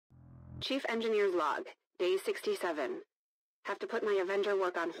Chief Engineer's log, day 67. Have to put my Avenger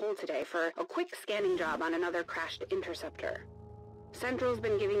work on hold today for a quick scanning job on another crashed interceptor. Central's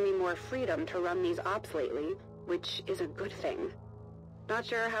been giving me more freedom to run these ops lately, which is a good thing. Not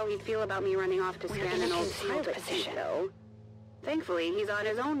sure how he'd feel about me running off to scan an old pilot seat, though. Thankfully, he's on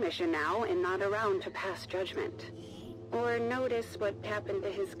his own mission now and not around to pass judgment. Or notice what happened to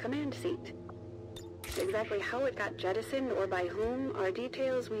his command seat. Exactly how it got jettisoned or by whom are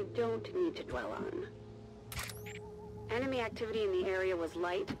details we don't need to dwell on. Enemy activity in the area was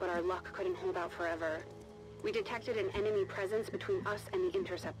light, but our luck couldn't hold out forever. We detected an enemy presence between us and the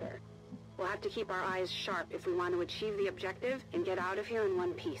interceptor. We'll have to keep our eyes sharp if we want to achieve the objective and get out of here in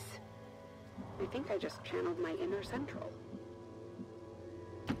one piece. I think I just channeled my inner Central.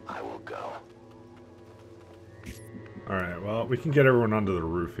 I will go. Alright, well, we can get everyone onto the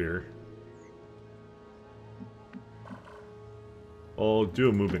roof here. I'll do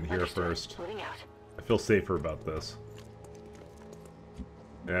a movement here first. Moving out. I feel safer about this.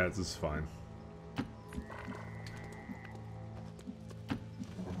 Yeah, this is fine.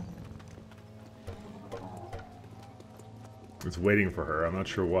 It's waiting for her. I'm not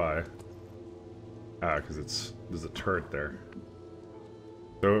sure why. Ah, because there's a turret there.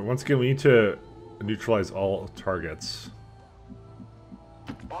 So once again, we need to neutralize all targets.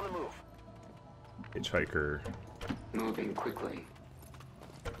 On the move. Hitchhiker. Moving quickly.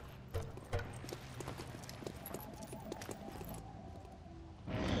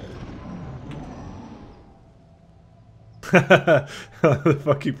 The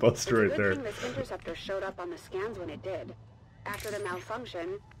fucking poster right there. It's a good thing this interceptor showed up on the scans when it did. After the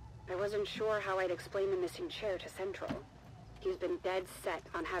malfunction, I wasn't sure how I'd explain the missing chair to Central. He's been dead set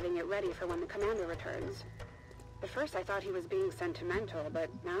on having it ready for when the commander returns. At first I thought he was being sentimental, but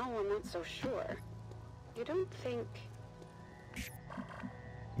now I'm not so sure. You don't think...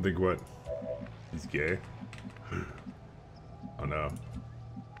 Think what? He's gay? Oh no.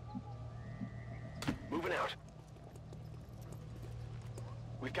 Moving out.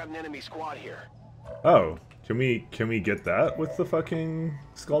 We've got an enemy squad here. Oh, can we get that with the fucking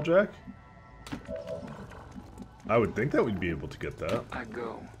Skulljack? I would think that we'd be able to get that. I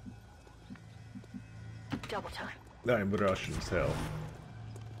go. Double time. I'm Russian as hell.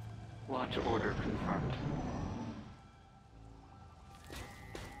 Launch order confirmed.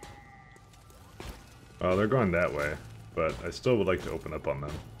 Oh, they're going that way, but I still would like to open up on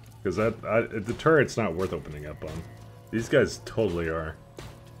them. Because the turret's not worth opening up on. These guys totally are.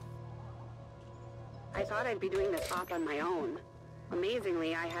 I thought I'd be doing this op on my own.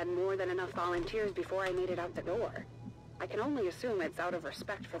 Amazingly, I had more than enough volunteers before I made it out the door. I can only assume it's out of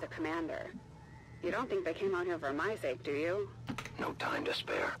respect for the commander. You don't think they came out here for my sake, do you? No time to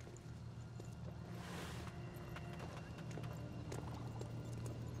spare.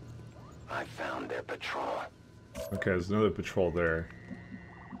 I found their patrol. Okay, there's another patrol there.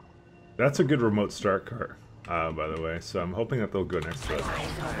 That's a good remote start car, by the way, so I'm hoping that they'll go next to us.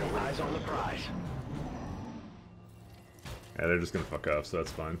 Eyes on the prize. Yeah, they're just gonna fuck off, so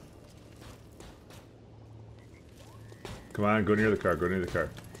that's fine. Come on, go near the car, go near the car.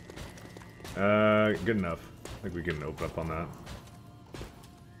 Good enough. I think we can open up on that.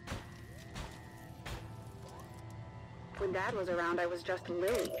 When Dad was around, I was just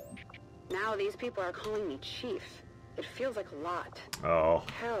Lily. Now these people are calling me Chief. It feels like a lot. Oh.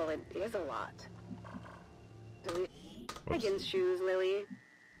 Hell, it is a lot. Higgins' shoes, Lily.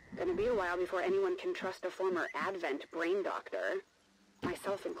 Gonna be a while before anyone can trust a former Advent brain doctor.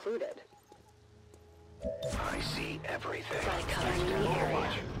 Myself included. I see everything.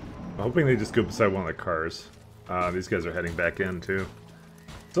 I'm hoping they just go beside one of the cars. These guys are heading back in, too.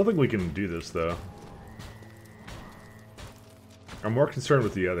 Still think we can do this, though. I'm more concerned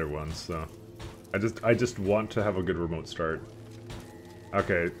with the other ones, so... I just want to have a good remote start.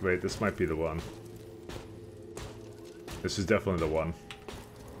 Okay, wait, this might be the one. This is definitely the one.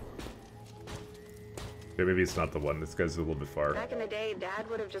 Okay, maybe it's not the one. This guy's a little bit far. Back in the day, Dad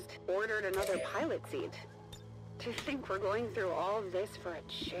would have just ordered another pilot seat. To think we're going through all of this for a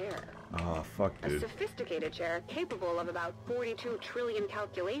chair. Oh, fuck, A dude. sophisticated chair capable of about 42 trillion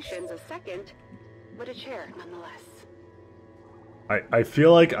calculations a second, but a chair nonetheless. I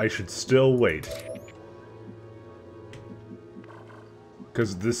feel like I should still wait.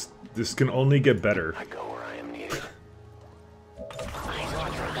 Because this can only get better. I go where I am needed.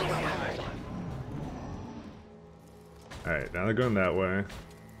 Alright, now they're going that way.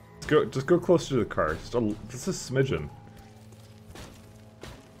 Just go closer to the car. Just a smidgen.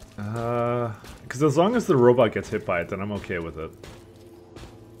 Because as long as the robot gets hit by it, then I'm okay with it.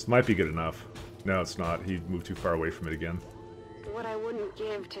 This might be good enough. No, it's not. He moved too far away from it again. what I wouldn't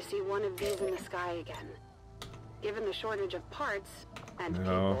give to see one of these in the sky again. Given the shortage of parts and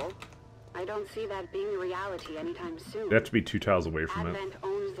people, I don't see that being a reality anytime soon. They have to be 2 tiles away from it. Advent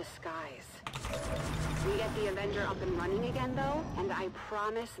owns the skies. We get the Avenger up and running again, though, and I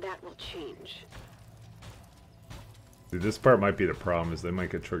promise that will change. Dude, this part might be the problem, is they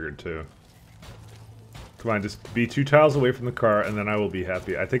might get triggered too. Come on, just be 2 tiles away from the car, and then I will be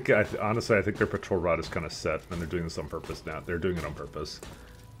happy. Honestly, I think their patrol route is kind of set, and they're doing this on purpose now. They're doing it on purpose.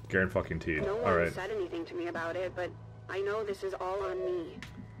 Guaranteed. No All one right. said anything to me about it, but I know this is all on me.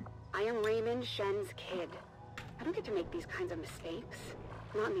 I am Raymond Shen's kid. I don't get to make these kinds of mistakes.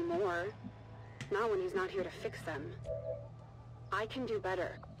 Not anymore. Not when he's not here to fix them. I can do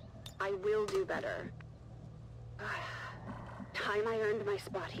better. I will do better. Time I earned my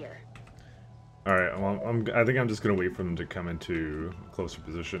spot here. Alright, well, I think I'm just gonna wait for them to come into a closer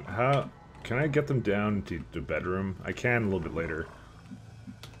position. How can I get them down to the bedroom? I can a little bit later.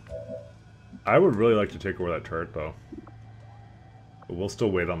 I would really like to take over that turret, though. But we'll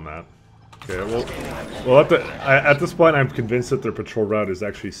still wait on that. Okay, well at this point, I'm convinced that their patrol route is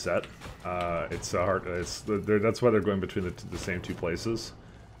actually set. That's why they're going between the same 2 places.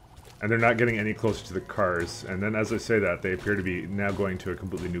 And they're not getting any closer to the cars. And then as I say that, they appear to be now going to a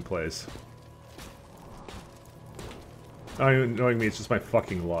completely new place. Not even knowing me, it's just my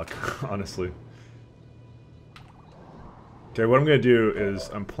fucking luck, honestly. Okay, what I'm gonna do is,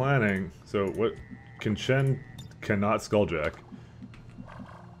 I'm planning, so what, Shen cannot skulljack.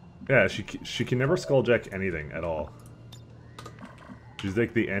 Yeah, she can never skulljack anything at all. She's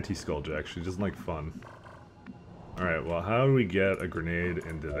like the anti-skulljack, she doesn't like fun. Alright, well, how do we get a grenade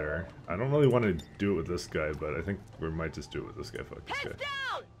into there? I don't really want to do it with this guy, but I think we might just do it with this guy. Fuck this guy.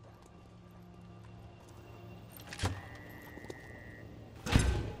 Down!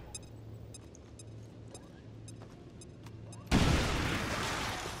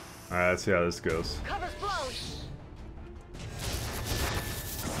 Alright, let's see how this goes. Cover's blown.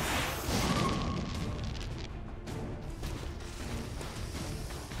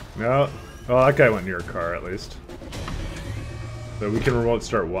 No. Well, that guy went near a car, at least. So we can remote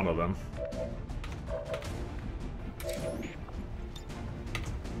start one of them.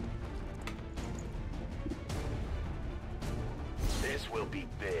 This will be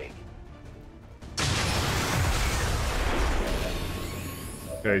big.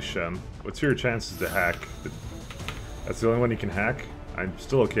 Okay, Shen. What's your chances to hack? That's the only one you can hack? I'm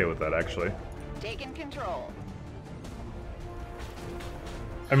still okay with that, actually. Taking control.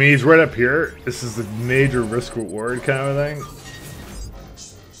 I mean, he's right up here. This is a major risk-reward kind of thing.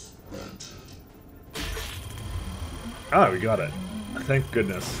 Ah, we got it. Thank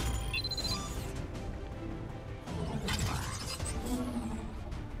goodness.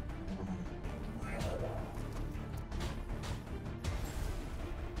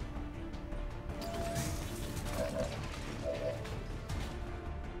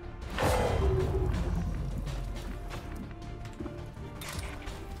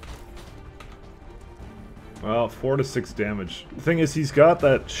 Well, 4 to 6 damage. The thing is, he's got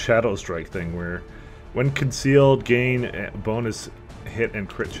that Shadow Strike thing where when concealed, gain a bonus hit and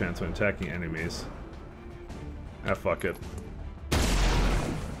crit chance when attacking enemies. Ah, fuck it.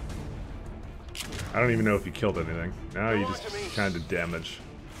 I don't even know if he killed anything. Now you just kind of damage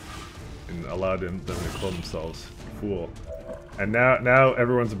and allowed them to kill themselves. Fool. And now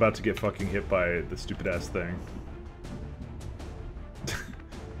everyone's about to get fucking hit by the stupid ass thing.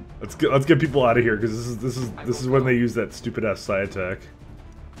 Let's get people out of here because this is when they use that stupid ass side attack.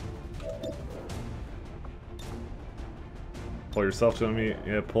 Pull yourself to me.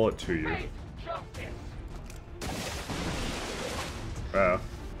 Yeah, pull it to you. Wow.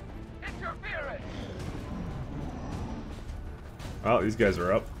 Well, these guys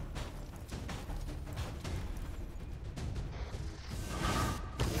are up.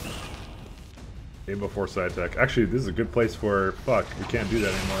 Aim before side attack. Actually, this is a good place for... Fuck, we can't do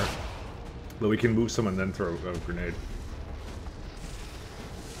that anymore. But we can move someone and then throw a grenade.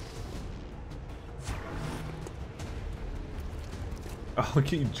 Oh, look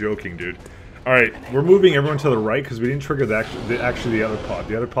at you joking, dude. Alright, we're moving everyone to the right because we didn't trigger the other pod.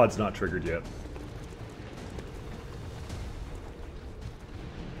 The other pod's not triggered yet.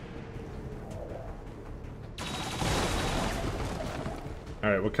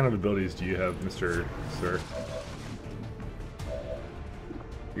 Alright, what kind of abilities do you have, Mr. Sir?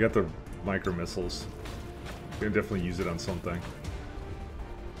 You got the micro missiles. You can definitely use it on something.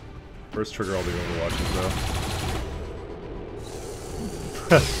 First trigger all the overwatches though.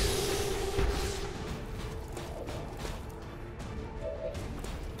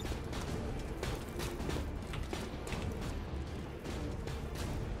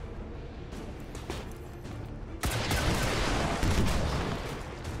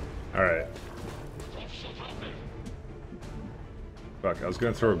 Alright. Fuck, I was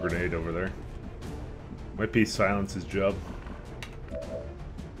gonna throw a grenade over there. Might be Silence's job.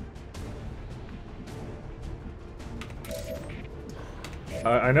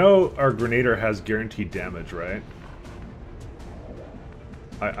 I know our grenader has guaranteed damage, right?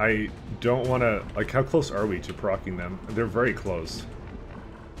 I don't want to... Like, how close are we to proccing them? They're very close.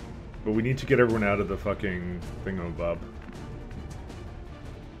 But we need to get everyone out of the fucking thingamabob.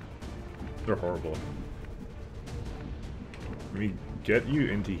 They're horrible. Let me get you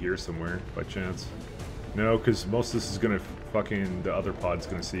into here somewhere, by chance. No, because most of this is gonna fucking... The other pod's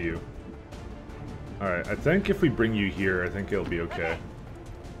gonna see you. Alright, I think if we bring you here, I think it'll be okay.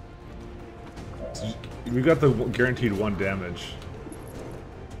 We got the guaranteed 1 damage.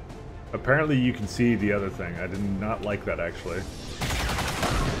 Apparently you can see the other thing. I did not like that, actually.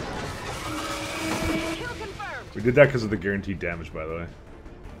 We did that because of the guaranteed damage, by the way.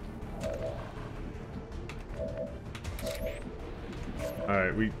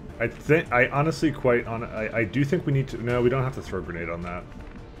 Alright, I honestly I do think we need to... No, we don't have to throw a grenade on that.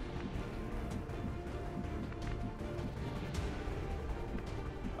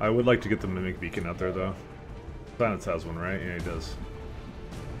 I would like to get the Mimic Beacon out there, though. Silence has one, right? Yeah, he does.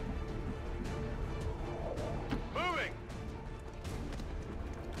 Moving.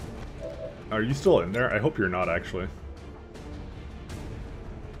 Are you still in there? I hope you're not, actually.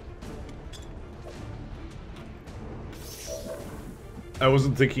 I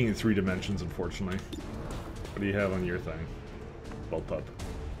wasn't thinking in 3 dimensions, unfortunately. What do you have on your thing? Bullpup.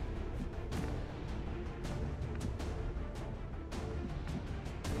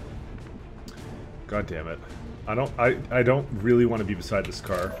 God damn it. I don't really want to be beside this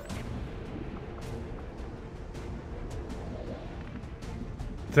car.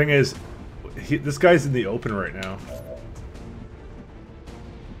 Thing is, this guy's in the open right now.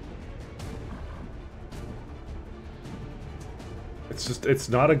 It's just, it's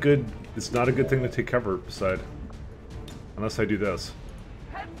not a good thing to take cover beside. Unless I do this.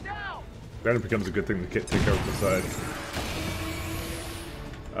 Then it becomes a good thing to take cover beside.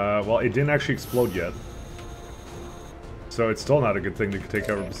 Well, it didn't actually explode yet. So it's still not a good thing to take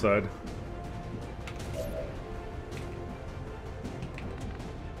cover beside.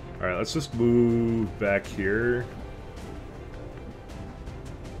 Alright, let's just move back here.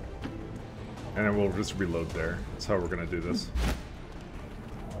 And then we'll just reload there. That's how we're gonna do this.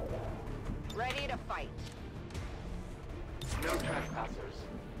 Ready to fight. No trespassers.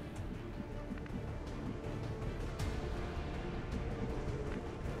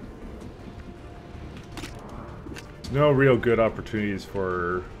 No real good opportunities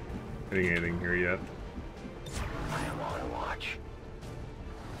for hitting anything here yet. I am on watch.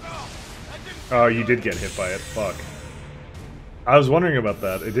 Oh, you did get hit by it. Fuck. I was wondering about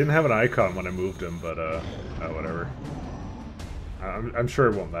that. It didn't have an icon when I moved him, but oh, whatever. I'm sure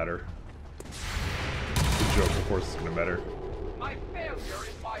it won't matter. The joke, of course, is gonna matter. My failure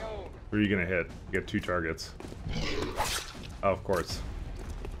is my own. Who are you gonna hit? You get 2 targets. Oh, of course.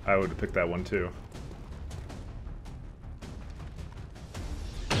 I would have picked that one too.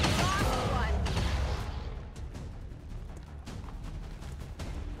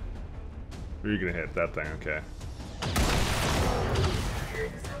 Who are you gonna hit? That thing, okay.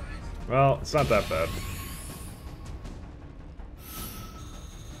 Well, it's not that bad.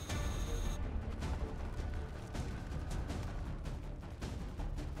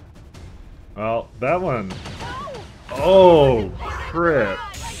 Well, that one... Oh, crit.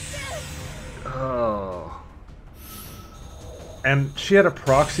 Oh. And she had a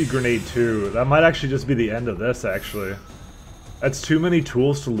proxy grenade too. That might actually just be the end of this, actually. That's too many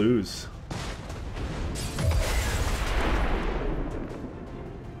tools to lose.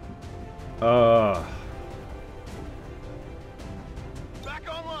 Back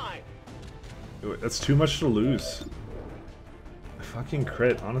online. That's too much to lose. A fucking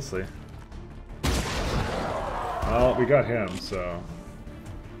crit, honestly. Well, we got him, so...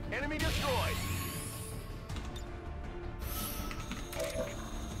 Enemy destroyed.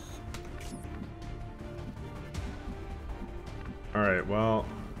 Alright, well...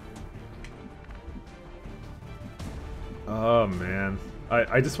 Oh, man.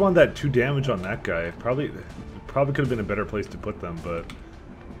 I just wanted that 2 damage on that guy. Probably could have been a better place to put them, but...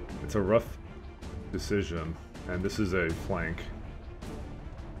 It's a rough decision. And this is a flank.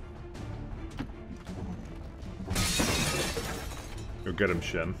 Go get him,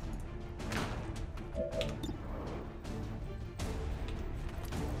 Shin.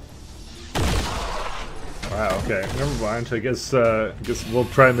 Wow, okay. Never mind. I guess we'll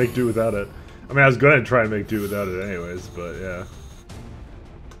try and make do without it. I mean, I was gonna try and make do without it anyways, but yeah.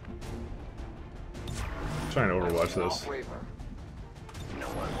 trying to overwatch this. Waver. No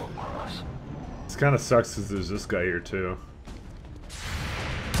one will pass. This kind of sucks because there's this guy here too.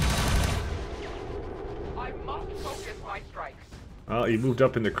 I must focus my strikes. Oh, he moved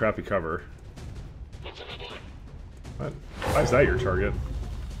up into crappy cover. What? Why is that your target?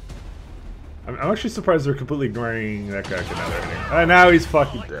 I'm actually surprised they're completely ignoring that guy. And now he's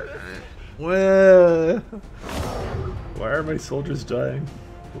fucking dead. Where? Why are my soldiers dying?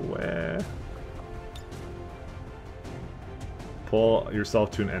 Where? Pull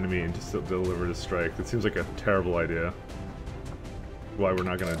yourself to an enemy and just deliver the strike. That seems like a terrible idea. Why we're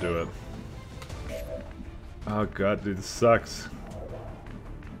not gonna do it. Oh god, dude, this sucks.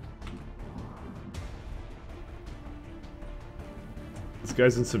 This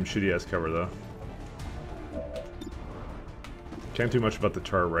guy's in some shitty ass cover though. Can't do much about the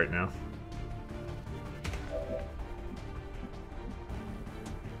turret right now.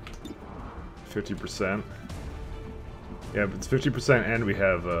 %50. Yeah, but it's 50% and we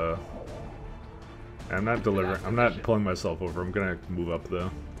have I'm not delivering. I'm not pulling myself over. I'm gonna move up though.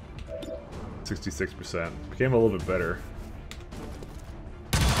 66%. Became a little bit better.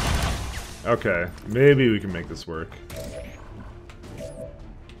 Okay, maybe we can make this work.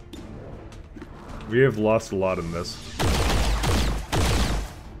 We have lost a lot in this.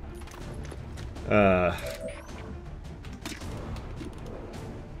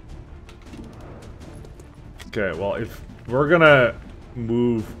 Okay, well, if we're gonna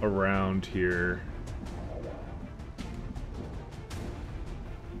move around here...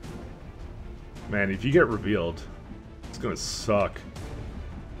 Man, if you get revealed, it's gonna suck.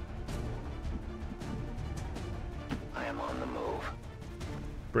 I am on the move.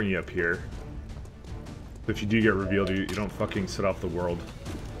 Bring you up here. If you do get revealed, you don't fucking set off the world.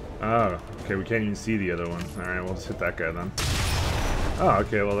 Oh, okay, we can't even see the other one. Alright, we'll just hit that guy then. Oh,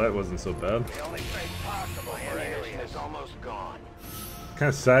 okay, well that wasn't so bad. The only thing possible for alien is almost gone. Kind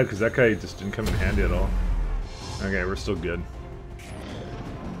of sad because that guy just didn't come in handy at all. Okay, we're still good.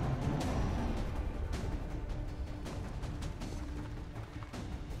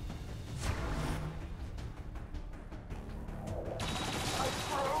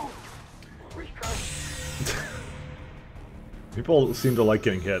 People seem to like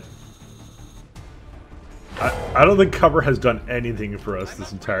getting hit. I don't think cover has done anything for us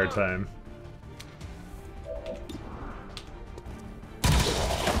this entire time.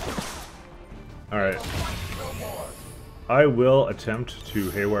 Alright. I will attempt to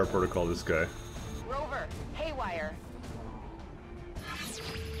haywire protocol this guy. Rover, haywire.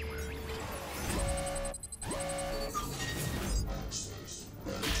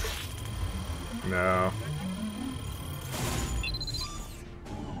 No.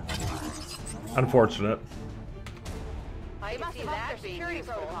 Unfortunate. I must have that security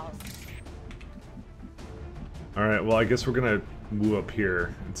protocols. Alright, well I guess we're gonna move up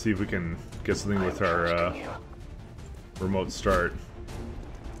here and see if we can get something with our remote start.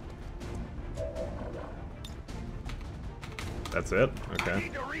 That's it? Okay.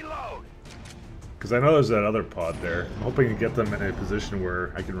 Because I know there's that other pod there. I'm hoping to get them in a position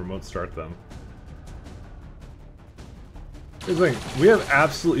where I can remote start them. Here's the thing, we have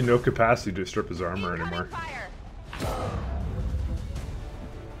absolutely no capacity to strip his armor anymore. Fire.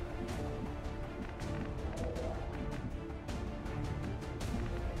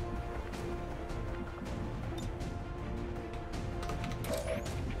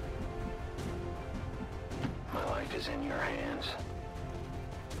 My life is in your hands.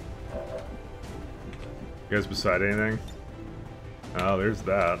 You guys beside anything? Oh, there's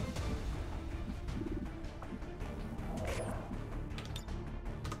that.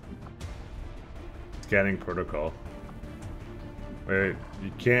 Scanning protocol. Wait,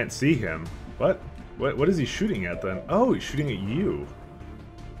 you can't see him. What? What is he shooting at then? Oh, he's shooting at you.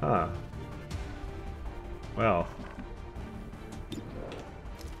 Huh. Well.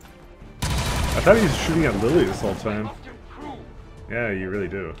 I thought he was shooting at Lily this whole time. Yeah, you really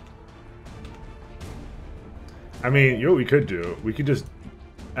do. I mean, you know what we could do? We could just...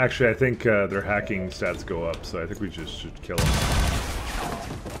 Actually, I think their hacking stats go up, so I think we just should kill him.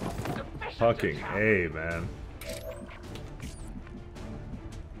 Fucking A, man.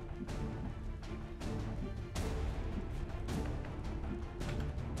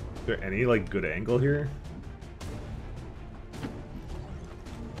 Is there any, like, good angle here?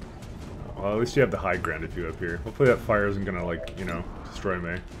 Well, at least you have the high ground if you up here. Hopefully that fire isn't gonna, like, you know, destroy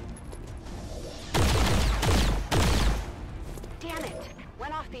me. Damn it!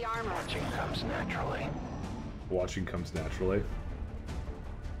 Went off the armor. Watching comes naturally. Watching comes naturally.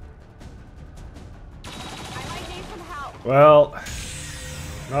 I might need some help. Well,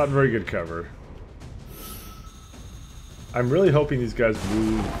 not very good cover. I'm really hoping these guys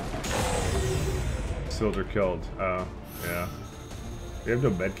move so they're killed. Oh, yeah. We have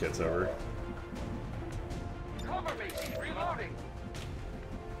no medkits ever. Cover me! Reloading!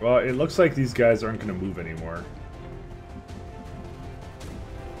 Well, it looks like these guys aren't going to move anymore.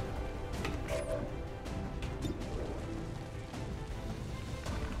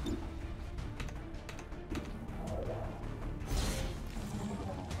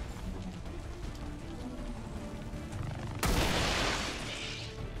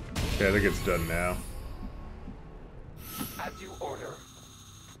 Okay, I think it's done now. As you order.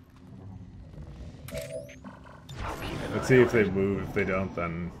 Let's see if they move. If they don't,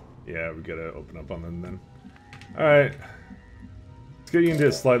 then yeah, we gotta open up on them then. Alright. Let's get you into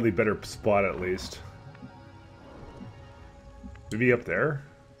a slightly better spot at least. Maybe up there?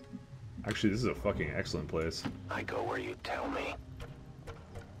 Actually, this is a fucking excellent place. I go where you tell me.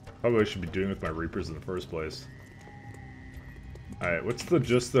 Probably what I should be doing with my Reapers in the first place. Alright, what's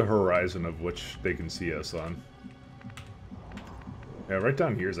just the horizon of which they can see us on? Yeah, right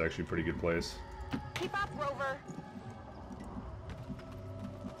down here is actually a pretty good place. Keep up, Rover.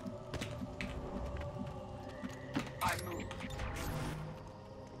 I move.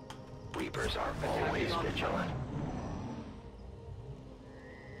 Reapers are always vigilant.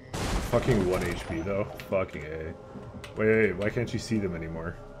 Fucking 1 HP though. Fucking A. Wait, why can't you see them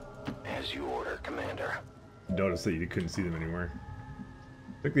anymore? As you order, Commander. Notice that you couldn't see them anymore.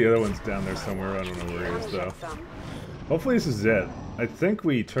 I think the other one's down there somewhere. I don't know where he is though. Hopefully this is it. I think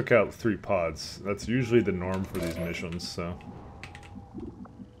we took out 3 pods. That's usually the norm for these missions, so...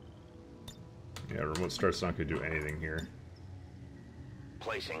 Yeah, remote start's not going to do anything here.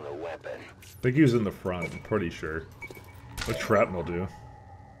 Placing the weapon. I think he was in the front, I'm pretty sure. What shrapnel do?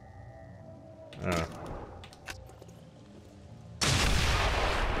 Ah.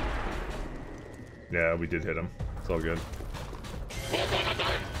 Yeah, we did hit him. It's all good.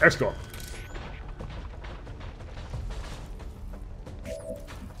 XCOM!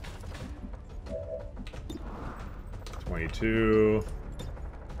 .22.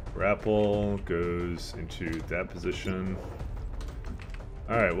 Grapple goes into that position.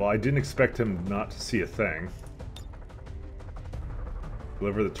 Alright, well I didn't expect him not to see a thing.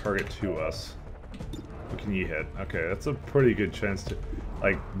 Deliver the target to us. What can you hit? Okay, that's a pretty good chance to...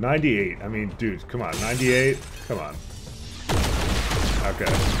 Like, 98. I mean, dude, come on. 98? Come on.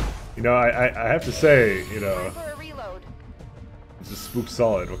 Okay. You know, I have to say, you know... Time for a reload. This is spook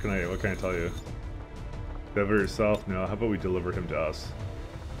solid. What can I tell you? Deliver yourself? No, how about we deliver him to us?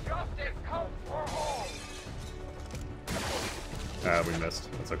 Justice comes for all. Ah, we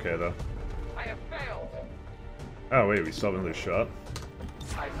missed. That's okay, though. I have failed. Oh, wait, we still have another shot?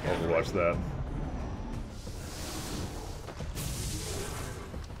 I Overwatch that.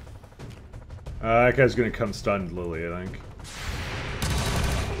 That guy's gonna come stunned Lily, I think.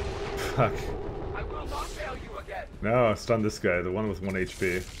 Fuck. I will not fail you again. No, stun this guy, the one with 1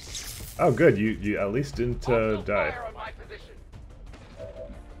 HP. Oh, good, you at least didn't Also die. fire on my position.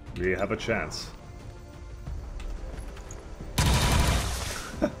 We have a chance.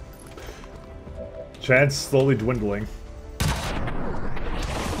 Chance slowly dwindling.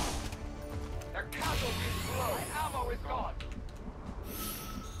 Their casualties low. My ammo is gone.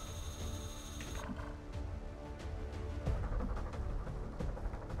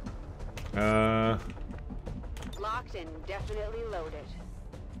 Locked and definitely loaded.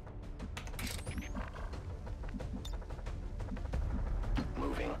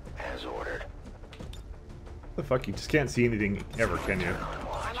 Moving as ordered. The fuck, you just can't see anything ever, can you?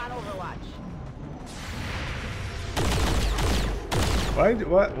 I'm on Overwatch. Why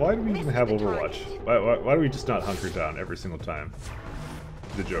do we even have Overwatch? Why do we just not hunker down every single time?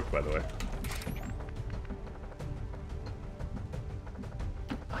 The joke, by the way.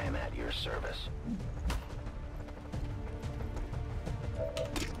 I am at your service.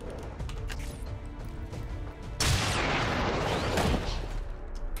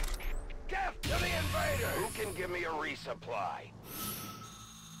 Gift to the invader. Who can give me a resupply?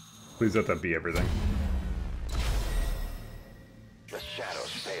 Please let that be everything. The shadows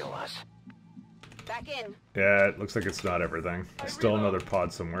fail us. Back in. Yeah, it looks like it's not everything. There's still another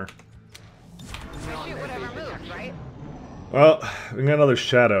pod somewhere. We shoot whatever moves, right? Well, we got another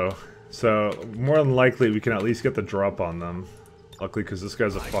shadow, so more than likely we can at least get the drop on them. Luckily, because this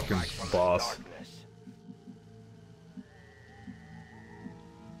guy's a fucking boss. Darkness.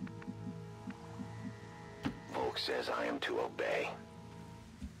 Volk says I am to obey.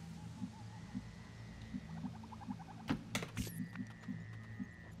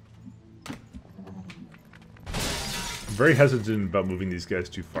 I'm very hesitant about moving these guys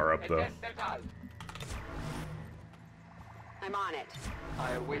too far up, though. on it.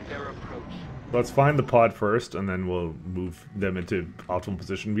 I await their approach. Let's find the pod first, and then we'll move them into optimal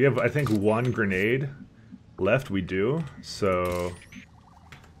position. We have, I think, 1 grenade left. We do, so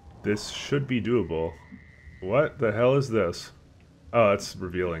this should be doable. What the hell is this? Oh, it's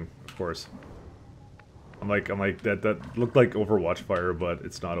revealing, of course. I'm like that looked like Overwatch fire, but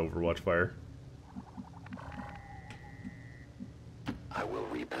it's not Overwatch fire. I will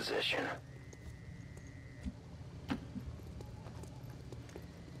reposition.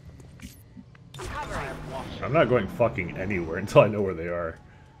 I'm covering. I'm not going fucking anywhere until I know where they are.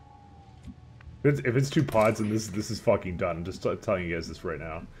 If it's 2 pods, then this is fucking done. I'm just telling you guys this right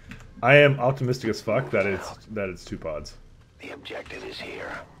now. I am optimistic as fuck that it's 2 pods. The objective is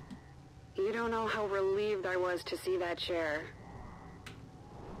here. You don't know how relieved I was to see that chair.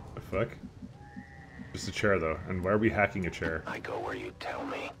 The fuck? Just a chair though, and why are we hacking a chair? I go where you tell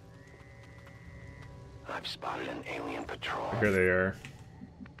me. I've spotted an alien patrol. Here they are.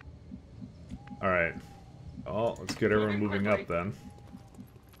 Alright. Oh, let's get everyone moving up then.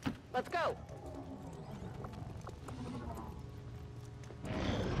 Let's go.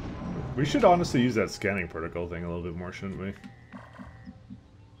 We should honestly use that scanning protocol thing a little bit more, shouldn't we?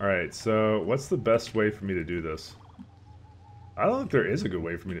 Alright, so what's the best way for me to do this? I don't think there is a good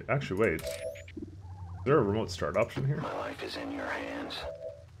way for me to... Actually, wait. Is there a remote start option here? My life is in your hands.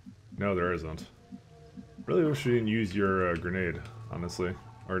 No, there isn't. Really wish you didn't use your grenade, honestly.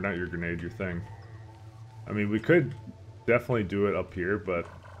 Or not your grenade, your thing. I mean, we could definitely do it up here, but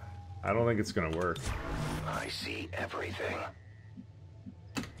I don't think it's gonna work. I see everything.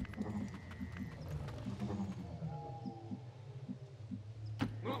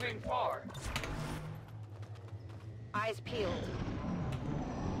 Moving forward. Eyes peeled.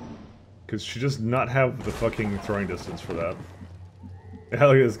 Because she does not have the fucking throwing distance for that. Yeah,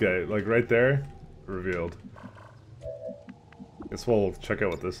 look at this guy. Like, right there, revealed. Guess we'll check out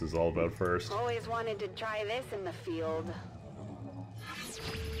what this is all about first. Always wanted to try this in the field.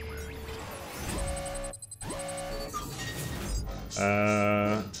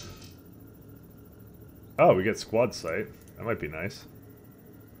 Oh, we get squad sight. That might be nice.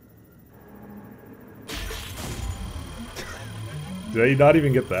 Did I not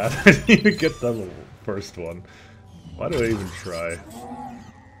even get that? I didn't even get the first one. Why did I even try?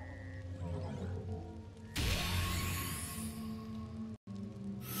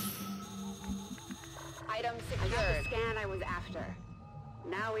 Item I got the secured. scan I was after.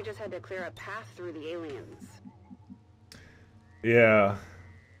 Now we just had to clear a path through the aliens. Yeah,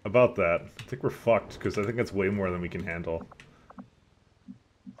 about that. I think we're fucked, because I think that's way more than we can handle.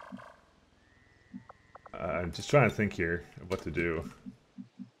 I'm just trying to think here of what to do.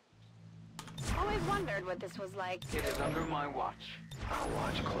 Always wondered what this was like. It is under my watch. I'll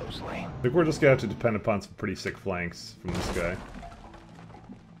watch closely. I think we're just gonna have to depend upon some pretty sick flanks from this guy.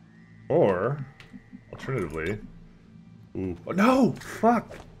 Or, alternatively... Ooh. Oh, no!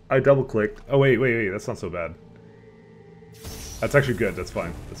 Fuck! I double-clicked. Oh, wait, that's not so bad. That's actually good, that's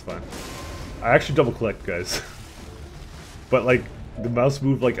fine, that's fine. I actually double-clicked, guys. But, like, the mouse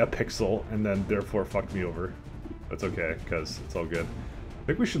moved like a pixel, and then therefore fucked me over. That's okay, because it's all good. I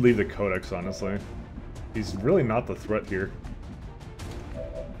think we should leave the Codex, honestly. He's really not the threat here.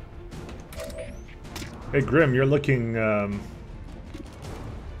 Hey, Grim, you're looking,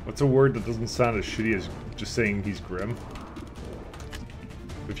 what's a word that doesn't sound as shitty as just saying he's Grim?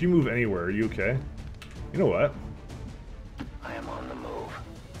 If you move anywhere, are you okay? You know what? I am on the move.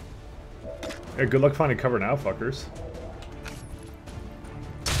 Hey, good luck finding cover now, fuckers.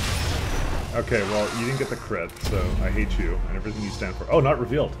 Okay, well, you didn't get the crit, so I hate you and everything you stand for. Oh, not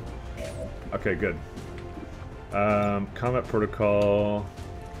revealed. Okay, good. Combat protocol.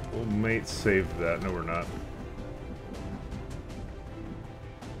 We might save that. No, we're not.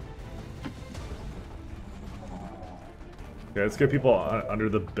 Okay, let's get people under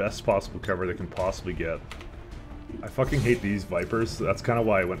the best possible cover they can possibly get. I fucking hate these Vipers. That's kind of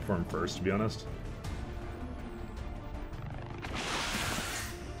why I went for them first, to be honest.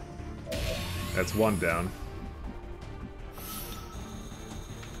 That's one down.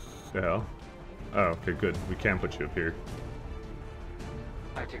 The hell? Oh, okay, good. We can put you up here.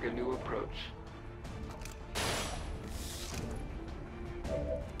 I take a new approach.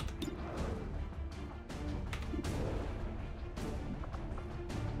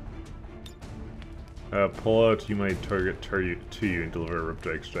 Pull out, you might target to you and deliver a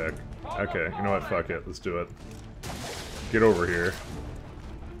Riptide extract. Okay, you know what, fuck it, let's do it. Get over here.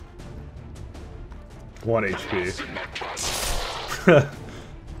 1 HP.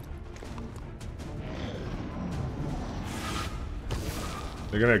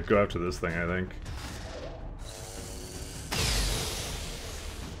 They're gonna go after this thing, I think.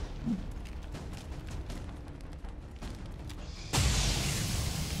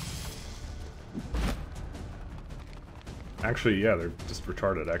 Actually, yeah, they're just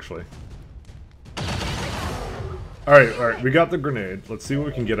retarded, actually. Alright, we got the grenade. Let's see what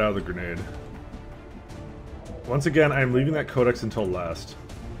we can get out of the grenade. Once again, I'm leaving that codex until last.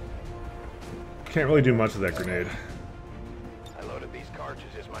 Can't really do much with that grenade. I loaded these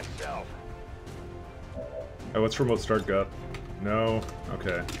cartridges myself. Oh, what's remote start got? No?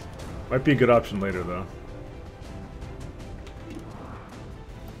 Okay. Might be a good option later, though.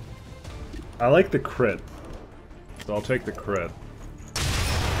 I like the crit. So I'll take the crit.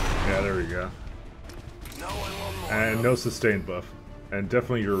 Yeah, there we go. No one will more. And no sustained buff. And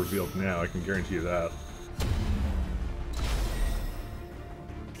definitely you're revealed now, I can guarantee you that.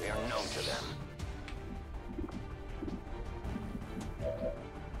 We are known to them.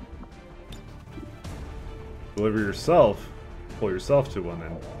 Deliver yourself, pull yourself to one,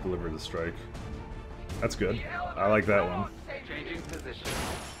 and deliver the strike. That's good. I like that one. Changing position.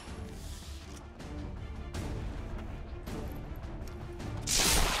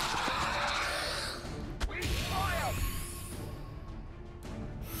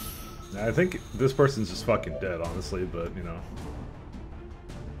 I think this person's just fucking dead, honestly, but, you know.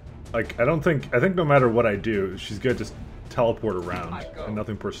 Like, I think no matter what I do, she's gonna just teleport around, and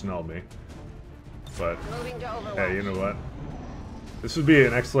nothing personnel me. But, Moving to Overwatch. hey, you know what? This would be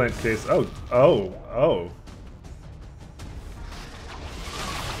an excellent case. Oh.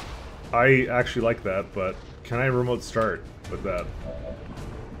 I actually like that, but can I remote start with that?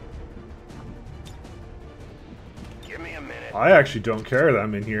 Give me a minute. I actually don't care that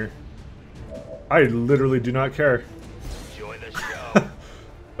I'm in here. I literally do not care. Enjoy the show.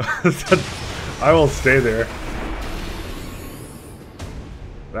 I will stay there.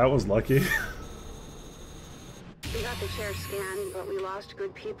 That was lucky. We got the chair scanned, but we lost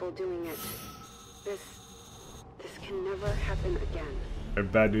good people doing it. This can never happen again. I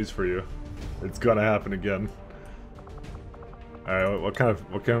have bad news for you. It's gonna happen again. Alright, what kind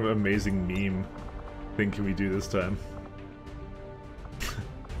of amazing meme thing can we do this time?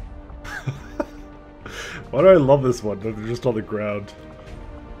 Why do I love this one? They're just on the ground.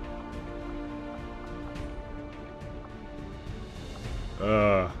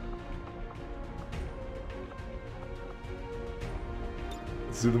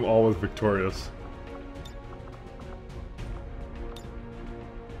 Let's do them all with Victorious.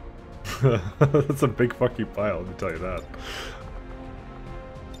 That's a big fucking pile, let me tell you that.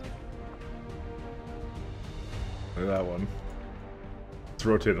 Look at that one. Let's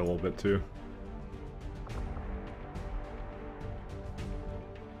rotate it a little bit too.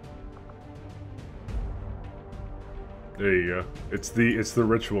 There you go. It's the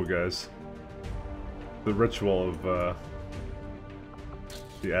ritual, guys. The ritual of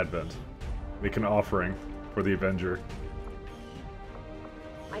the Advent. Make an offering for the Avenger.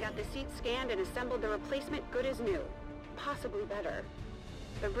 I got the seats scanned and assembled the replacement good as new. Possibly better.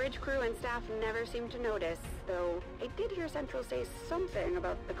 The bridge crew and staff never seemed to notice, though I did hear Central say something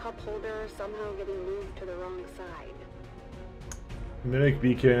about the cup holder somehow getting moved to the wrong side. Mimic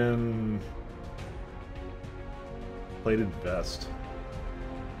beacon. Plated vest.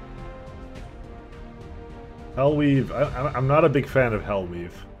 Hellweave. I'm not a big fan of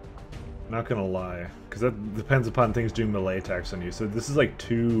Hellweave. Not gonna lie, because that depends upon things doing melee attacks on you. So this is like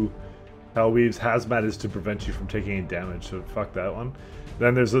 2 Hellweaves. Hazmat is to prevent you from taking any damage, so fuck that one.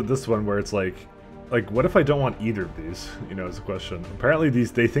 Then there's this one where it's like what if I don't want either of these? You know, is a question. Apparently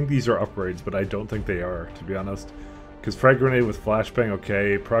they think these are upgrades, but I don't think they are, to be honest. Because frag grenade with flashbang,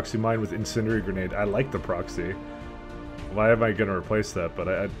 okay. Proxy mine with incendiary grenade. I like the proxy. Why am I gonna replace that? But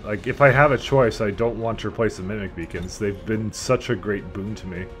I like, if I have a choice, I don't want to replace the mimic beacons. They've been such a great boon to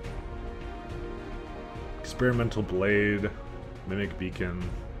me. Experimental blade, mimic beacon.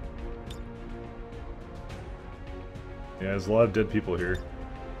 Yeah, there's a lot of dead people here.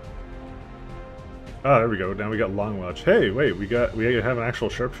 Ah, there we go. Now we got long watch. Hey, wait, we have an actual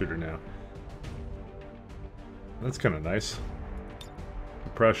sharpshooter now. That's kind of nice.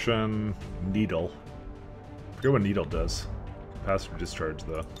 Suppression, needle. I forget what needle does. Capacitor discharge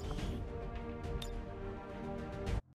though.